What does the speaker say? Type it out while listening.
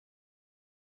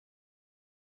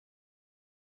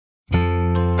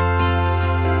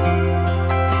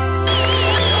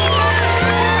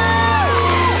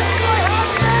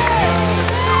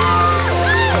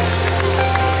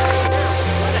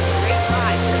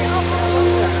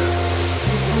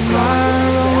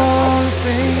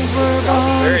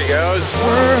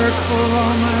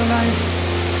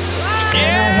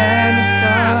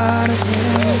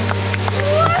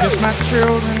just my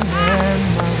children and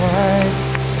my wife.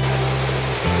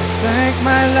 Thank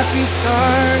my lucky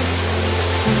stars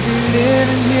to be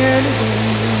living here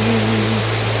today,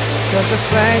 'cause the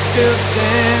flag still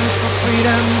stands for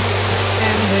freedom,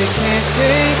 and they can't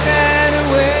take that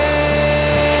away.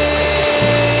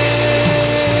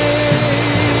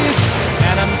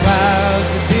 And I'm proud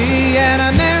to be an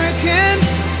American,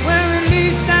 where at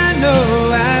least I know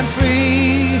I'm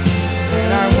free.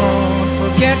 And I won't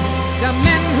forget the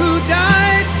men who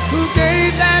died, who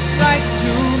gave that right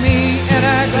to me. And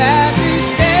I gladly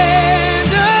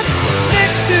stand up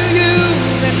next to you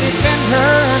and defend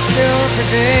her still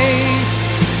today,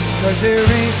 'cause there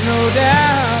ain't no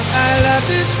doubt I love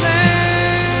this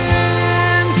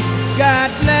land. God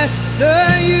bless the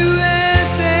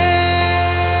USA.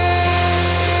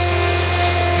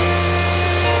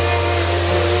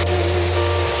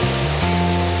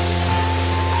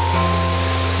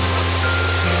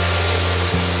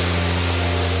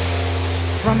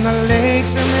 From the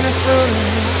lakes of Minnesota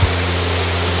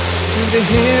to the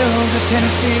hills of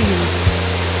Tennessee,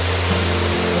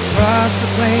 across the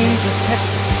plains of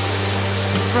Texas,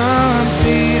 from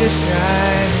sea to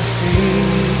shining sea,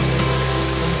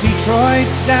 from Detroit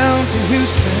down to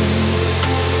Houston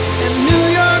and New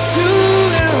York to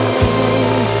LA.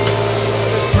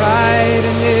 There's pride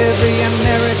in every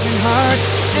American heart,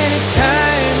 and it's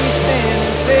time we stand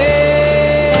and say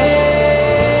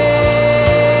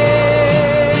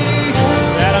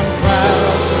that I'm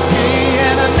proud to be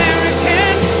an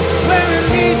American, where at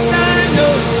least I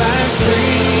know I'm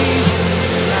free.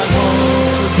 And I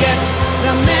won't forget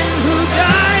the men who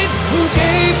died, who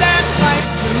gave that right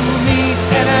to me.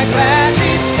 And I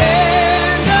gladly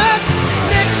stand up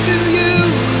next to you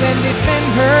and defend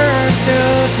her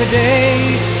still today,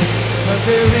 'cause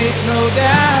there ain't no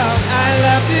doubt I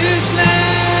love this land.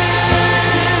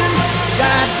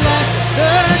 God bless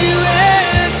the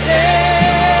USA.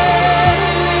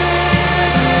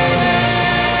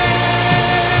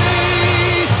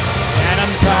 And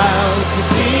I'm proud to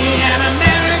be an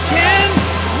American,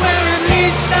 where at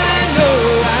least I know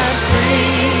I'm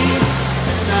free.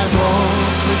 And I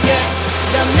won't forget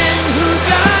the men who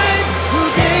died, who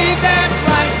gave that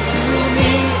right to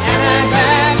me. And I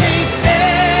gladly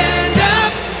stand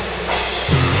up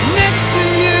next to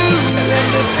you and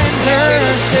defend her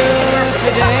still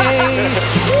today,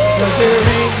 'cause there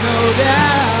ain't no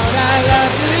doubt I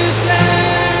love this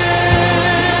land.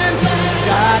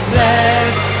 God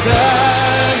bless the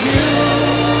USA.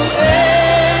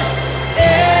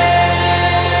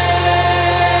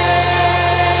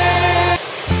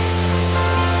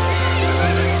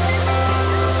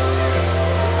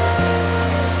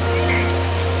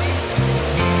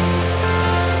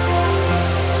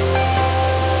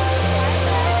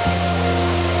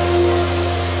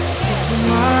 If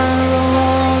tomorrow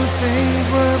all things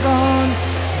were gone,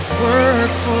 I'd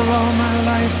work for all my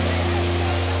life,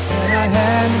 and I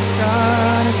had to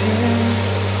start again,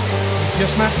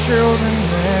 just my children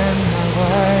and my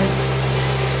wife.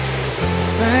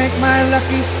 Thank my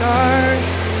lucky stars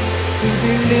to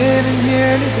be living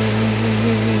here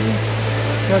today,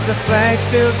 'cause the flag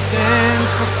still stands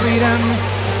for freedom,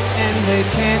 and they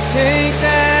can't take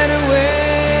that away.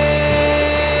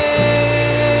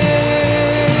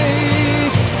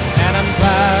 And I'm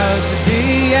proud to be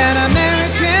an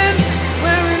American,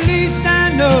 where at least I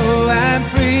know I'm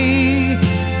free.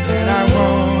 And I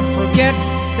won't forget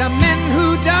the men who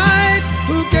died,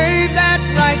 who gave that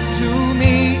right to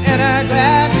me. And I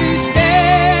gladly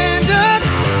stand up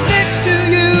next to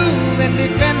you and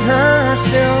defend her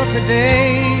still today,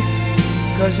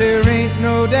 'cause there ain't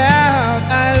no doubt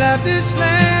I love this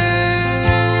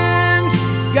land.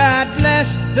 God bless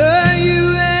the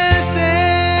USA.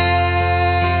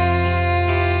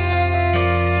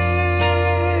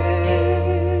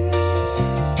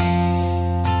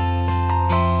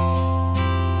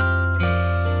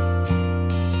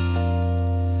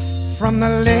 From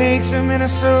the lakes of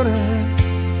Minnesota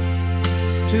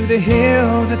to the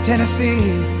hills of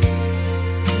Tennessee,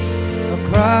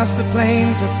 across the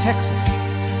plains of Texas,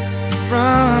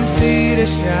 from sea to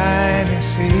shining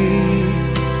sea,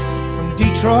 from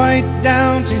Detroit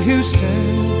down to Houston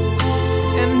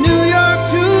and New York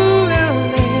to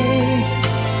LA.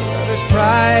 There's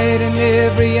pride in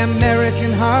every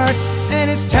American heart, and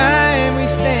it's time we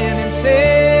stand and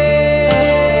say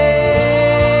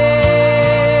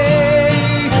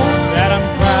that I'm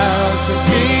proud to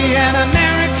be an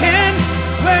American,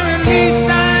 where at least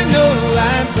I know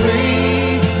I'm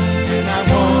free. And I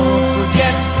won't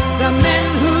forget the men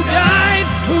who died,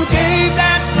 who gave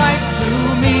that right to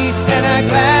me. And I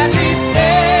gladly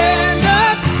stand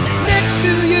up next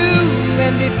to you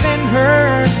and defend her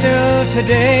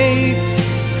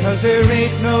 'cause there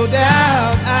ain't no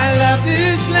doubt I love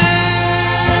this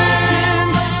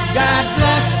land. God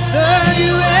bless the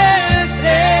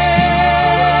USA.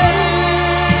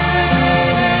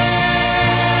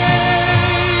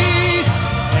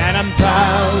 And I'm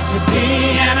proud to be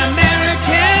an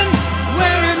American,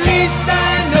 where at least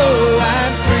I know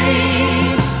I'm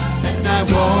free. And I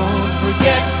won't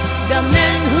forget the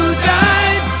men who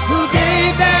died, who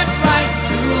gave that right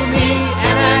to me.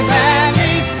 And I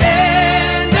gladly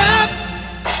stand up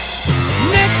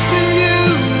next to you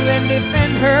and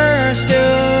defend her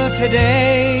still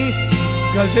today,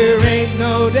 'cause there ain't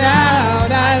no doubt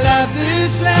I love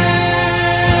this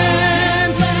land.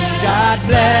 God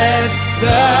bless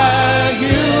the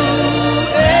USA.